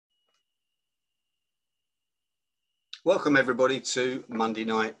Welcome everybody to Monday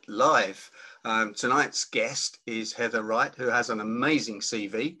Night Live. Tonight's guest is Heather Wright, who has an amazing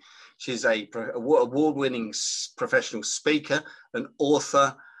CV. She's a award-winning professional speaker, an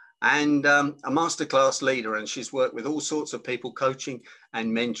author, and a masterclass leader. And she's worked with all sorts of people, coaching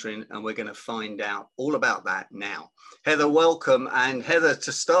and mentoring. And we're going to find out all about that now. Heather, welcome. And Heather,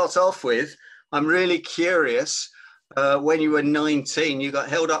 to start off with, I'm really curious. When you were 19, you got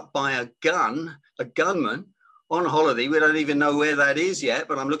held up by a gunman on holiday. We don't even know where that is yet,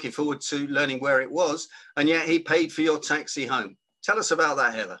 but I'm looking forward to learning where it was. And yet he paid for your taxi home. Tell us about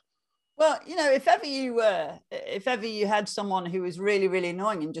that, Heather. Well, you know, if ever you had someone who was really, really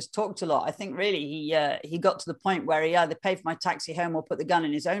annoying and just talked a lot, I think really he got to the point where he either paid for my taxi home or put the gun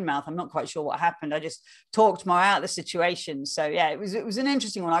in his own mouth. I'm not quite sure what happened. I just talked my way out of the situation. So yeah, it was an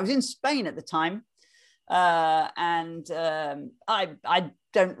interesting one. I was in Spain at the time. I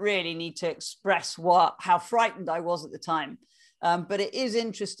don't really need to express how frightened I was at the time. But it is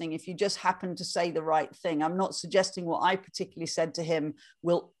interesting if you just happen to say the right thing. I'm not suggesting what I particularly said to him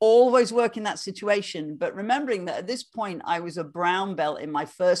will always work in that situation, but remembering that at this point, I was a brown belt in my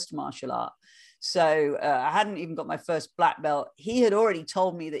first martial art. So I hadn't even got my first black belt. He had already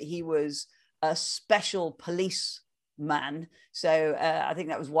told me that he was a special police man. So I think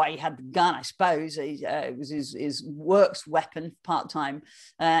that was why he had the gun, I suppose. It was his works weapon part-time.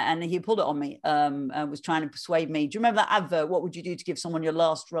 And he pulled it on me and was trying to persuade me. Do you remember that advert? What would you do to give someone your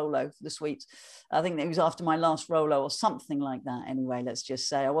last Rolo for the sweets? I think it was after my last Rolo or something like that. Anyway, let's just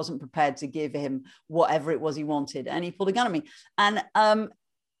say I wasn't prepared to give him whatever it was he wanted. And he pulled a gun on me. And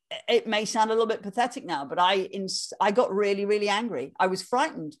it may sound a little bit pathetic now, but I got really, really angry. I was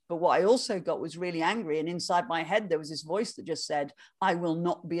frightened, but what I also got was really angry. And inside my head, there was this voice that just said, I will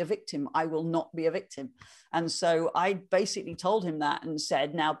not be a victim. I will not be a victim. And so I basically told him that and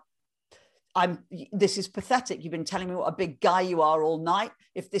said, now, this is pathetic. You've been telling me what a big guy you are all night.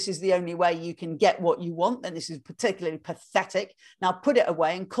 If this is the only way you can get what you want, then this is particularly pathetic. Now put it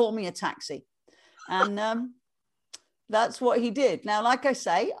away and call me a taxi. And that's what he did. Now, like I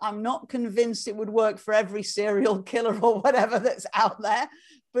say, I'm not convinced it would work for every serial killer or whatever that's out there,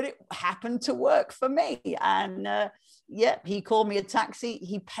 but it happened to work for me. And yeah, he called me a taxi.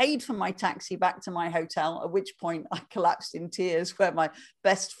 He paid for my taxi back to my hotel, at which point I collapsed in tears where my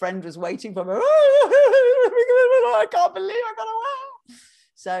best friend was waiting for me. I can't believe I got away.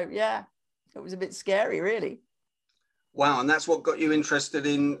 So yeah, it was a bit scary, really. Wow, and that's what got you interested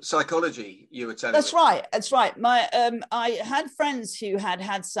in psychology, you were telling me. That's right. I had friends who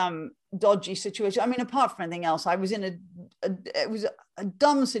had some dodgy situation. I mean, apart from anything else, I was in it was a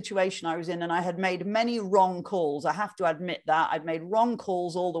dumb situation I was in, and I had made many wrong calls. I have to admit that. I'd made wrong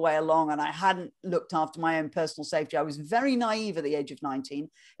calls all the way along, and I hadn't looked after my own personal safety. I was very naive at the age of 19.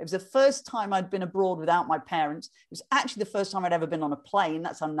 It was the first time I'd been abroad without my parents. It was actually the first time I'd ever been on a plane.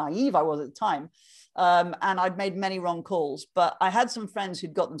 That's how naive I was at the time. And I'd made many wrong calls, but I had some friends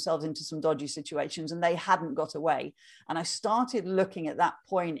who'd got themselves into some dodgy situations and they hadn't got away. And I started looking at that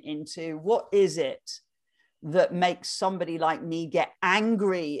point into what is it that makes somebody like me get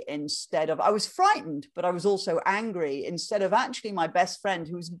angry instead of, I was frightened, but I was also angry instead of actually my best friend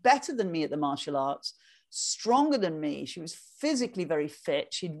who was better than me at the martial arts, stronger than me. She was physically very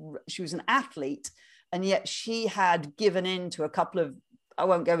fit. She was an athlete, and yet she had given in to a couple of, I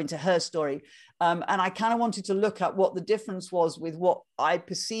won't go into her story. And I kind of wanted to look at what the difference was with what I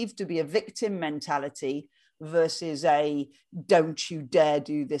perceived to be a victim mentality versus a don't you dare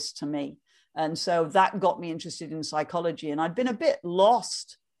do this to me. And so that got me interested in psychology. And I'd been a bit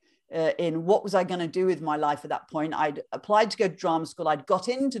lost in what was I going to do with my life at that point. I'd applied to go to drama school. I'd got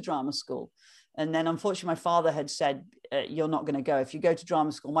into drama school. And then unfortunately, my father had said, you're not going to go if you go to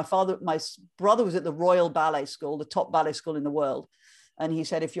drama school. My brother was at the Royal Ballet School, the top ballet school in the world. And he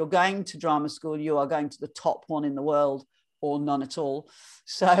said, if you're going to drama school, you are going to the top one in the world or none at all.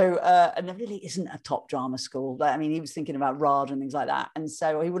 So, and there really isn't a top drama school. I mean, he was thinking about RAD and things like that. And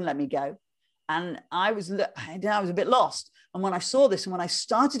so he wouldn't let me go. And I was a bit lost. And when I saw this and when I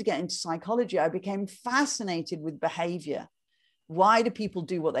started to get into psychology, I became fascinated with behavior. Why do people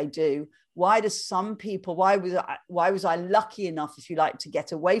do what they do? Why was I lucky enough, if you like, to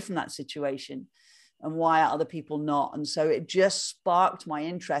get away from that situation? And why are other people not? And so it just sparked my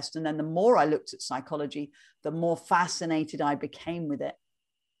interest. And then the more I looked at psychology, the more fascinated I became with it.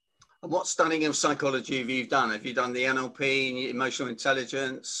 And what studying of psychology have you done? Have you done the NLP, emotional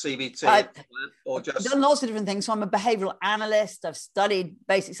intelligence, CBT, or just? I've done lots of different things. So I'm a behavioral analyst. I've studied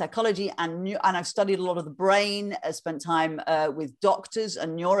basic psychology and I've studied a lot of the brain. I spent time with doctors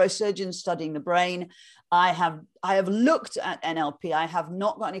and neurosurgeons studying the brain. I have looked at NLP. I have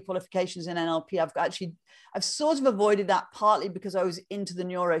not got any qualifications in NLP. I've sort of avoided that partly because I was into the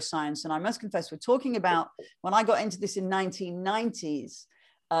neuroscience. And I must confess, we're talking about when I got into this in 1990s,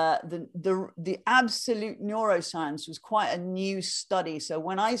 the absolute neuroscience was quite a new study. So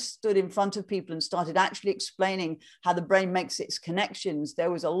when I stood in front of people and started actually explaining how the brain makes its connections, there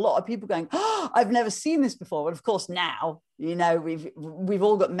was a lot of people going, "Oh, I've never seen this before." But of course, now, you know, we've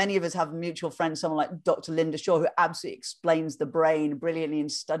all got, many of us have a mutual friend, someone like Dr. Linda Shaw, who absolutely explains the brain brilliantly and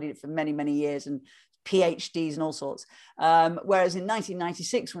studied it for many, many years, and PhDs and all sorts. Whereas in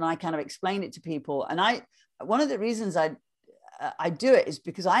 1996, when I kind of explained it to people, and one of the reasons I do it is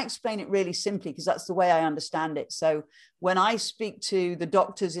because I explain it really simply, because that's the way I understand it. So when I speak to the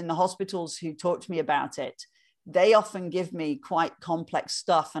doctors in the hospitals who talk to me about it, they often give me quite complex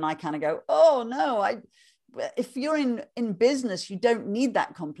stuff. And I kind of go, oh no, if you're in business, you don't need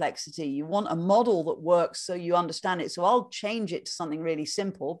that complexity. You want a model that works so you understand it. So I'll change it to something really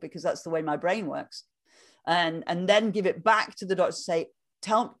simple, because that's the way my brain works. And then give it back to the doctor, say,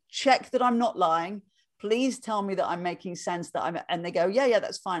 check that I'm not lying. Please tell me that I'm making sense, and they go, yeah,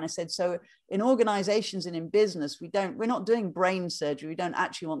 that's fine. I said, so in organizations and in business, we're not doing brain surgery. We don't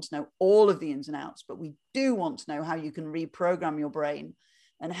actually want to know all of the ins and outs, but we do want to know how you can reprogram your brain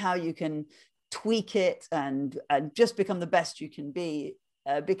and how you can tweak it and just become the best you can be.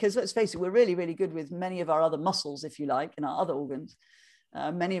 Because let's face it, we're really, really good with many of our other muscles, if you like, and our other organs.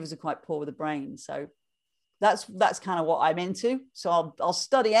 Many of us are quite poor with the brain. So that's kind of what I'm into. So I'll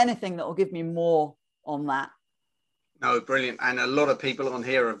study anything that will give me more on that. No, brilliant. And a lot of people on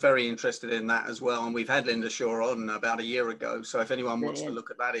here are very interested in that as well. And we've had Linda Shaw on about a year ago. So if anyone wants to look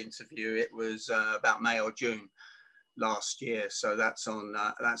at that interview, it was about May or June last year. So that's on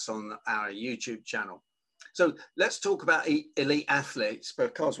our YouTube channel. So let's talk about elite athletes,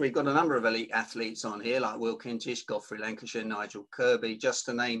 because we've got a number of elite athletes on here, like Will Kentish, Godfrey Lancashire, Nigel Kirby, just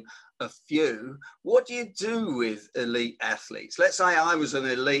to name a few. What do you do with elite athletes? Let's say I was an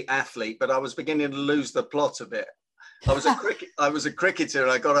elite athlete, but I was beginning to lose the plot a bit. I was a cricketer,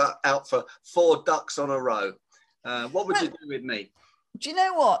 and I got out for 4 ducks on a row. What would you do with me? Do you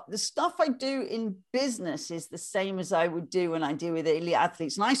know what? The stuff I do in business is the same as I would do when I deal with elite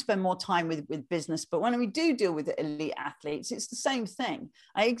athletes. And I spend more time with business, but when we do deal with elite athletes, it's the same thing.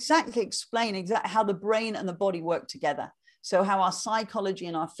 I explain how the brain and the body work together. So how our psychology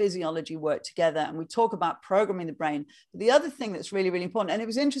and our physiology work together. And we talk about programming the brain. But the other thing that's really, really important, and it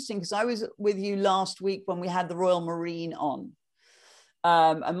was interesting because I was with you last week when we had the Royal Marine on.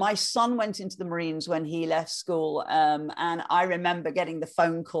 And my son went into the Marines when he left school. And I remember getting the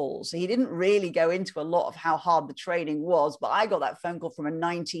phone calls. So he didn't really go into a lot of how hard the training was, but I got that phone call from a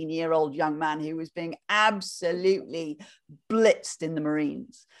 19-year-old young man who was being absolutely blitzed in the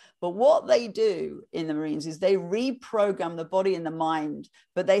Marines. But what they do in the Marines is they reprogram the body and the mind,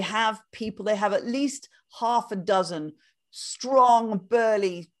 but they have at least half a dozen strong,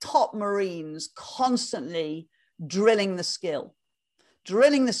 burly, top Marines constantly drilling the skill. So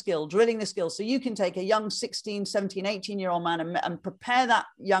you can take a young 16, 17, 18-year-old man and prepare that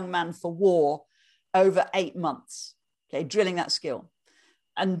young man for war over 8 months, okay, drilling that skill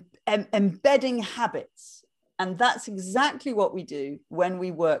and embedding habits. And that's exactly what we do when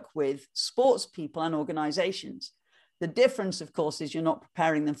we work with sports people and organizations. The difference, of course, is you're not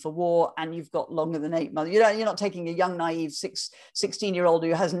preparing them for war, and you've got longer than 8 months. You're not taking a young, naive 16-year-old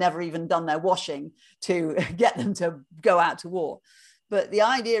who has never even done their washing to get them to go out to war. But the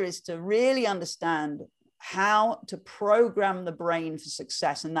idea is to really understand how to program the brain for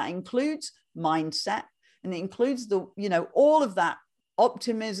success. And that includes mindset, and it includes all of that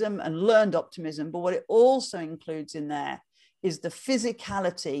optimism and learned optimism. But what it also includes in there is the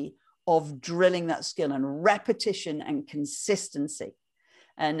physicality of drilling that skill and repetition and consistency.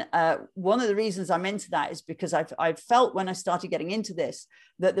 And one of the reasons I'm into that is because I've felt when I started getting into this,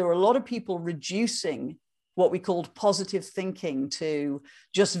 that there were a lot of people reducing what we called positive thinking to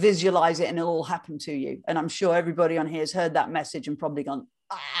just visualize it and it'll all happen to you. And I'm sure everybody on here has heard that message and probably gone,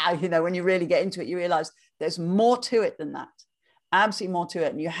 when you really get into it, you realize there's more to it than that. Absolutely more to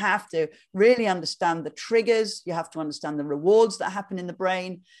it. And you have to really understand the triggers. You have to understand the rewards that happen in the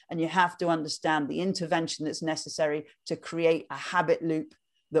brain. And you have to understand the intervention that's necessary to create a habit loop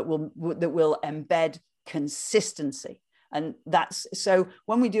that will embed consistency. And that's so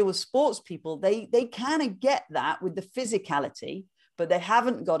when we deal with sports people, they kind of get that with the physicality, but they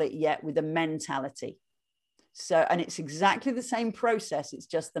haven't got it yet with the mentality. So, and it's exactly the same process. It's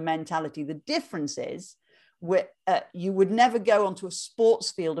just the mentality. The difference is you would never go onto a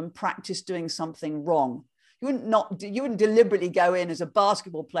sports field and practice doing something wrong. You wouldn't deliberately go in as a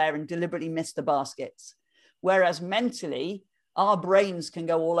basketball player and deliberately miss the baskets. Whereas mentally, our brains can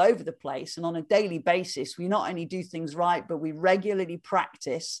go all over the place. And on a daily basis, we not only do things right, but we regularly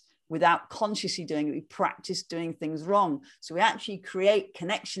practice without consciously doing it. We practice doing things wrong. So we actually create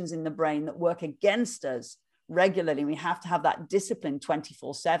connections in the brain that work against us regularly. We have to have that discipline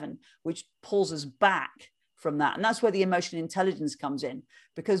 24/7, which pulls us back from that. And that's where the emotional intelligence comes in,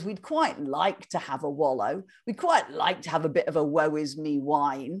 because we'd quite like to have a wallow. We'd quite like to have a bit of a woe is me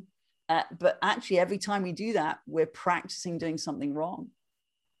whine. But actually, every time we do that, we're practicing doing something wrong.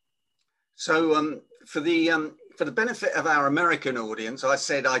 So for the benefit of our American audience, I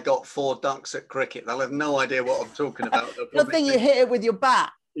said I got 4 ducks at cricket. They'll have no idea what I'm talking about. The thing you hit it with your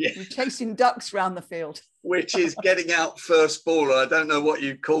bat. Yeah. You're chasing ducks around the field. Which is getting out first ball. I don't know what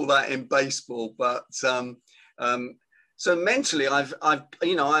you call that in baseball, but so mentally, you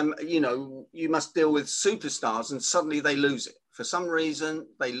must deal with superstars, and suddenly they lose it. For some reason,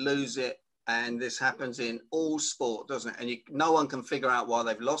 they lose it, and this happens in all sport, doesn't it? And no one can figure out why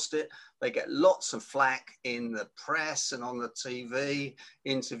they've lost it. They get lots of flack in the press and on the TV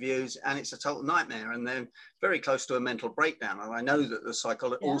interviews, and it's a total nightmare. And they're very close to a mental breakdown. And I know that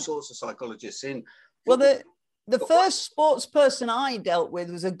all sorts of psychologists in. Well, the first sports person I dealt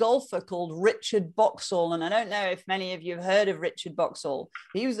with was a golfer called Richard Boxall. And I don't know if many of you have heard of Richard Boxall.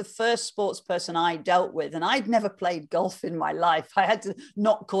 He was the first sports person I dealt with. And I'd never played golf in my life. I had to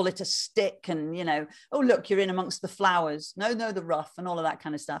not call it a stick and, oh, look, you're in amongst the flowers. No, the rough and all of that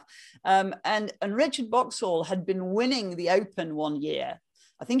kind of stuff. And Richard Boxall had been winning the Open one year.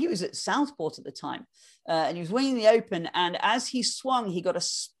 I think he was at Southport at the time. And he was winning the Open. And as he swung, he got a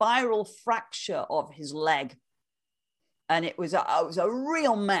spiral fracture of his leg. And it was a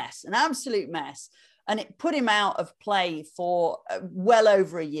real mess, an absolute mess. And it put him out of play for well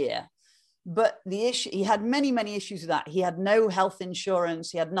over a year. But the issue, he had many, many issues with that. He had no health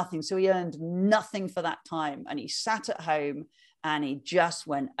insurance. He had nothing. So he earned nothing for that time. And he sat at home and he just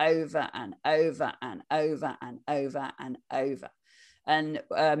went over and over and over and over and over. And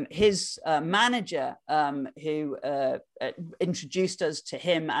his manager, who introduced us to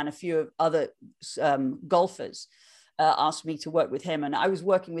him and a few other golfers, asked me to work with him, and I was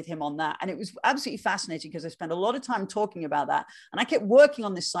working with him on that. And it was absolutely fascinating because I spent a lot of time talking about that. And I kept working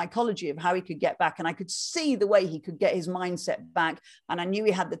on this psychology of how he could get back. And I could see the way he could get his mindset back. And I knew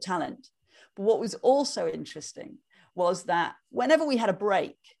he had the talent. But what was also interesting was that whenever we had a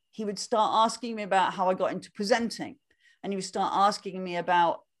break, he would start asking me about how I got into presenting. And he would start asking me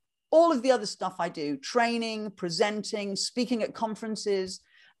about all of the other stuff I do, training, presenting, speaking at conferences,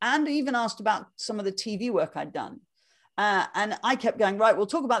 and even asked about some of the TV work I'd done. And I kept going, right, we'll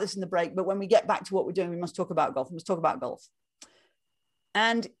talk about this in the break, but when we get back to what we're doing, we must talk about golf. We must talk about golf.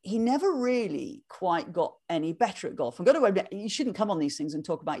 And he never really quite got any better at golf. I've got to admit, you shouldn't come on these things and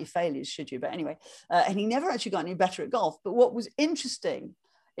talk about your failures, should you? But anyway, and he never actually got any better at golf. But what was interesting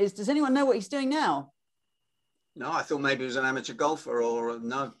is, does anyone know what he's doing now? No, I thought maybe he was an amateur golfer, or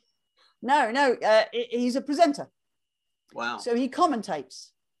no. No, he's a presenter. Wow. So he commentates.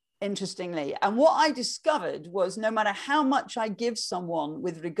 Interestingly. And what I discovered was, no matter how much I give someone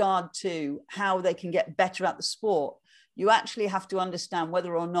with regard to how they can get better at the sport, you actually have to understand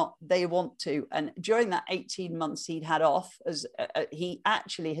whether or not they want to. And during that 18 months he'd had off, as he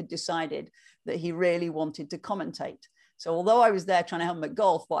actually had decided that he really wanted to commentate. So although I was there trying to help him at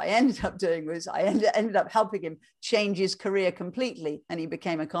golf, what I ended up doing was I ended up helping him change his career completely, and he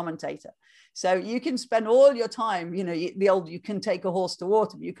became a commentator. So you can spend all your time, you can take a horse to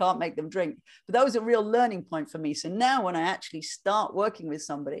water, but you can't make them drink. But that was a real learning point for me. So now when I actually start working with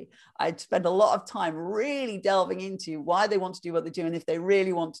somebody, I'd spend a lot of time really delving into why they want to do what they do, and if they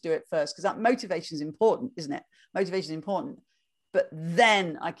really want to do it first, because that motivation is important, isn't it? Motivation is important. But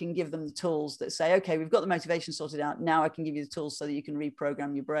then I can give them the tools that say, okay, we've got the motivation sorted out. Now I can give you the tools so that you can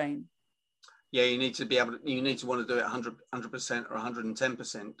reprogram your brain. Yeah, you need to be able to, you need to want to do it 100% or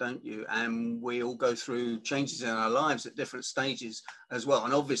 110%, don't you? And we all go through changes in our lives at different stages as well.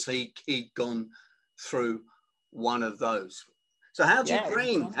 And obviously he'd gone through one of those. So how do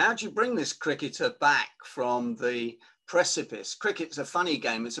you bring this cricketer back from the precipice? Cricket's a funny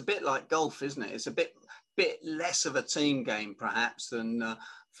game. It's a bit like golf, isn't it? It's a bit less of a team game perhaps than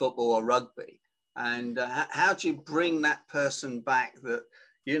football or rugby. And how do you bring that person back that,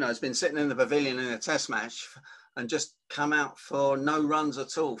 has been sitting in the pavilion in a test match and just come out for no runs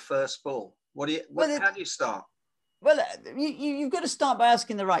at all, first ball? How do you start? Well, you've got to start by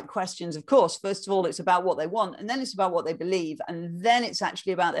asking the right questions, of course. First of all, it's about what they want, and then it's about what they believe, and then it's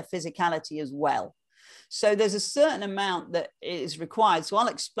actually about their physicality as well. So there's a certain amount that is required. So I'll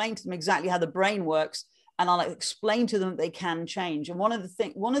explain to them exactly how the brain works, and I'll explain to them that they can change. And one of the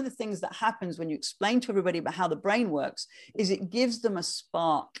things that happens when you explain to everybody about how the brain works is it gives them a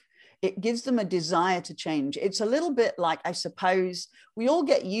spark. It gives them a desire to change. It's a little bit like, I suppose, we all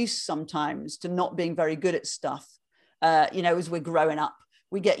get used sometimes to not being very good at stuff, as we're growing up.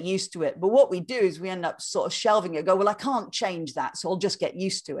 We get used to it. But what we do is we end up sort of shelving it, go, well, I can't change that, so I'll just get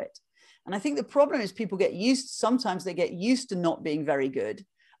used to it. And I think the problem is people sometimes they get used to not being very good.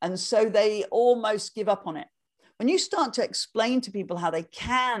 And so they almost give up on it. When you start to explain to people how they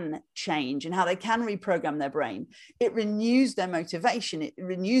can change and how they can reprogram their brain, it renews their motivation. It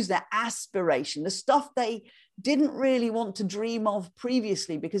renews their aspiration, the stuff they didn't really want to dream of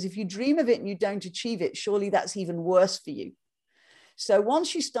previously, because if you dream of it and you don't achieve it, surely that's even worse for you. So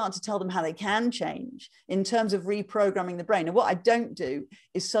once you start to tell them how they can change in terms of reprogramming the brain, and what I don't do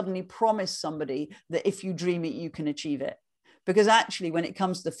is suddenly promise somebody that if you dream it, you can achieve it. Because actually, when it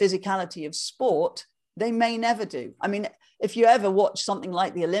comes to the physicality of sport, they may never do. I mean, if you ever watch something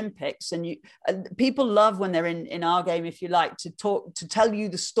like the Olympics, and people love when they're in our game, if you like, to tell you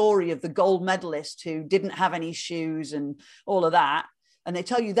the story of the gold medalist who didn't have any shoes and all of that. And they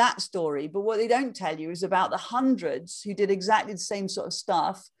tell you that story, but what they don't tell you is about the hundreds who did exactly the same sort of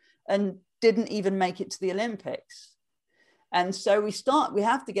stuff and didn't even make it to the Olympics. And so we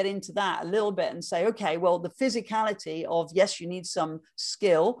have to get into that a little bit and say, okay, well, the physicality of, yes, you need some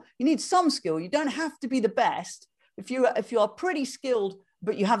skill. You need some skill. You don't have to be the best. If you are pretty skilled,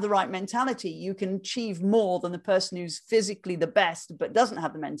 but you have the right mentality, you can achieve more than the person who's physically the best, but doesn't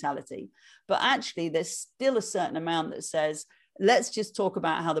have the mentality. But actually, there's still a certain amount that says, let's just talk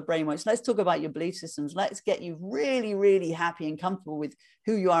about how the brain works. Let's talk about your belief systems. Let's get you really, really happy and comfortable with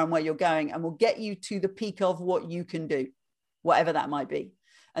who you are and where you're going. And we'll get you to the peak of what you can do, whatever that might be.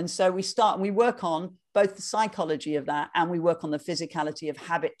 And so we work on both the psychology of that, and we work on the physicality of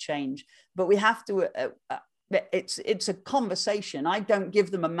habit change. But we have to, it's a conversation. I don't give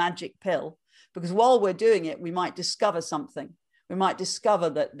them a magic pill, because while we're doing it, we might discover something. We might discover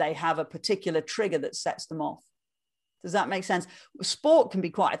that they have a particular trigger that sets them off. Does that make sense? Sport can be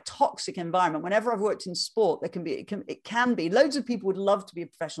quite a toxic environment. Whenever I've worked in sport, it can be. Loads of people would love to be a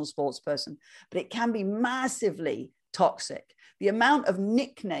professional sports person, but it can be massively toxic. The amount of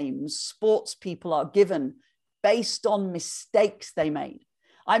nicknames sports people are given based on mistakes they made.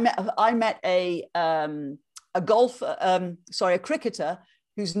 I met a cricketer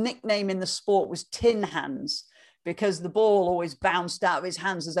whose nickname in the sport was Tin Hands, because the ball always bounced out of his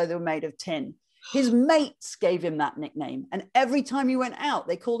hands as though they were made of tin. His mates gave him that nickname, and every time he went out,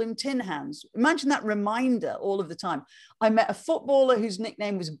 they called him Tin Hands. Imagine that reminder all of the time. I met a footballer whose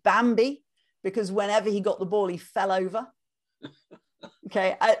nickname was Bambi, because whenever he got the ball, he fell over.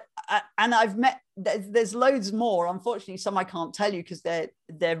 Okay, and I've met, there's loads more. Unfortunately, some I can't tell you because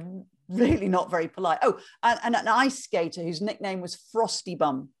they're really not very polite. Oh, and an ice skater whose nickname was Frosty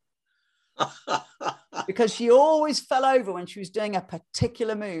Bum. Because she always fell over when she was doing a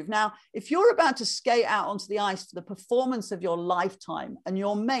particular move. Now, if you're about to skate out onto the ice for the performance of your lifetime, and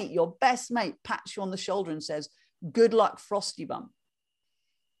your best mate, pats you on the shoulder and says, "Good luck, Frosty Bum,"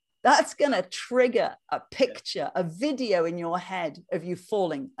 that's going to trigger a picture, a video in your head of you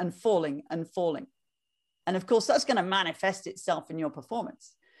falling and falling and falling. And of course, that's going to manifest itself in your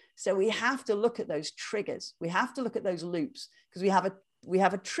performance. So we have to look at those triggers. We have to look at those loops, because we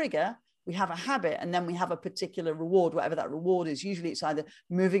have a trigger, we have a habit, and then we have a particular reward, whatever that reward is. Usually it's either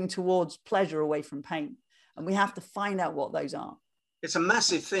moving towards pleasure or away from pain. And we have to find out what those are. It's a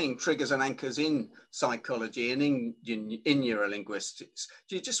massive thing, triggers and anchors in psychology and in neurolinguistics.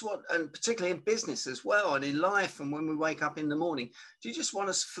 Do you just want, and particularly in business as well, and in life, and when we wake up in the morning, do you just want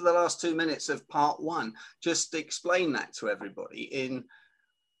us, for the last 2 minutes of part one, just explain that to everybody in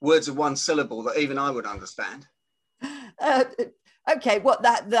words of one syllable that even I would understand? Okay,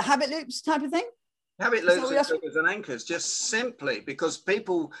 the habit loops type of thing? Habit loops and triggers and anchors, just simply because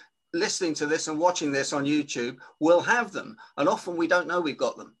people listening to this and watching this on YouTube will have them, and often we don't know we've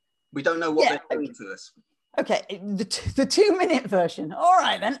got them. We don't know what they're doing to us. Okay, the 2-minute version. All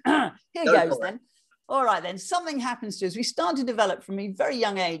right then. Here goes then. All right then. Something happens to us. We start to develop from a very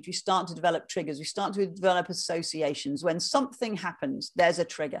young age. We start to develop triggers. We start to develop associations. When something happens, there's a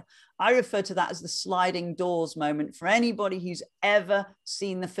trigger. I refer to that as the sliding doors moment. For anybody who's ever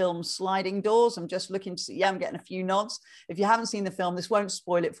seen the film Sliding Doors, I'm just looking to see. Yeah, I'm getting a few nods. If you haven't seen the film, this won't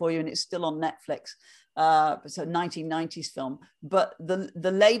spoil it for you, and it's still on Netflix. It's a 1990s film. But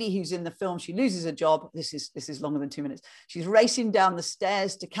the lady who's in the film, she loses her job. This is longer than 2 minutes. She's racing down the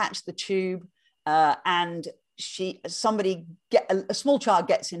stairs to catch the tube. And a small child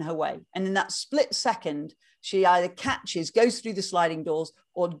gets in her way, and in that split second she either goes through the sliding doors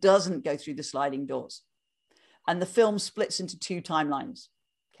or doesn't go through the sliding doors. And the film splits into two timelines.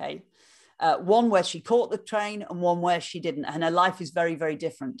 Okay. One where she caught the train and one where she didn't. And her life is very, very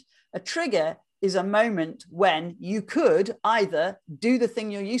different. A trigger is a moment when you could either do the thing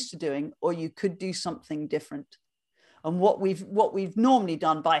you're used to doing, or you could do something different. And what we've normally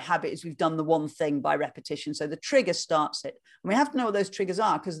done by habit is we've done the one thing by repetition. So the trigger starts it. And we have to know what those triggers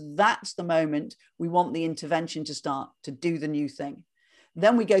are, because that's the moment we want the intervention to start, to do the new thing.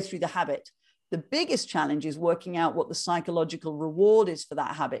 Then we go through the habit. The biggest challenge is working out what the psychological reward is for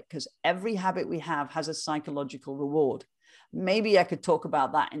that habit, because every habit we have has a psychological reward. Maybe I could talk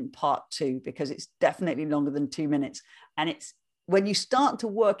about that in part 2, because it's definitely longer than 2 minutes. And it's when you start to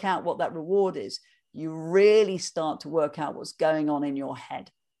work out what that reward is, you really start to work out what's going on in your head.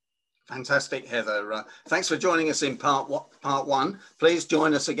 Fantastic, Heather. Thanks for joining us in part 1. Please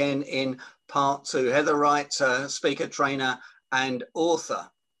join us again in part 2. Heather Wright, speaker, trainer, and author.